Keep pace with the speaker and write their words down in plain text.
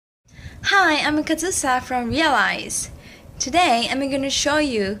Hi, I'm Kazusa from Realize. Today, I'm going to show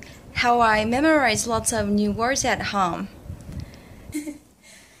you how I memorize lots of new words at home.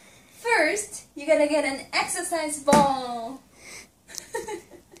 First, you gotta get an exercise ball.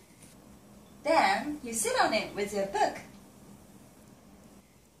 Then, you sit on it with your book.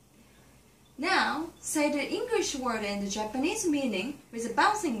 Now, say the English word and the Japanese meaning with a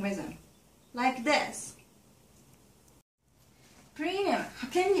bouncing rhythm, like this. プレミアム保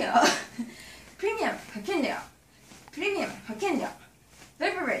険料プレミアム保険料プレミアム保険料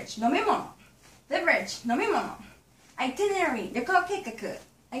Beverage 飲み物 Beverage 飲み物 Itinerary 旅行計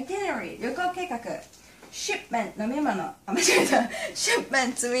画 Itinerary 旅行計画 Shipment 飲み物あ、間違えた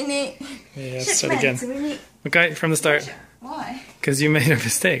Shipment 積み荷 Yeah, start again. 積み荷 Okay, from the start. Why? Because you made a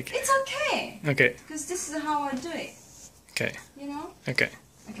mistake. It's okay. Okay. Because this is how I do it. Okay. You know? Okay.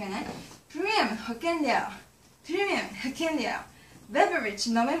 Okay ね。プレミアム保険料プレミアム保険料Beverage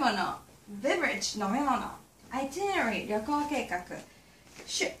飲み物 Beverage 飲み物 Itinerary 旅行計画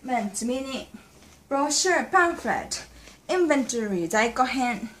Shipment 積み荷 Brochure Pamphlet Inventory 在庫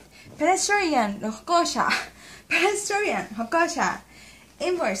編 Pedestrian 歩行者 Pedestrian 歩行者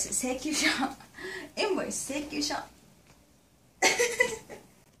Invoice 請求書 Invoice 請求書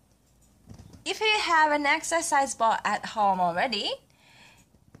If you have an exercise ball at home already,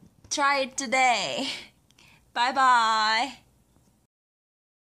 try it today. Bye bye.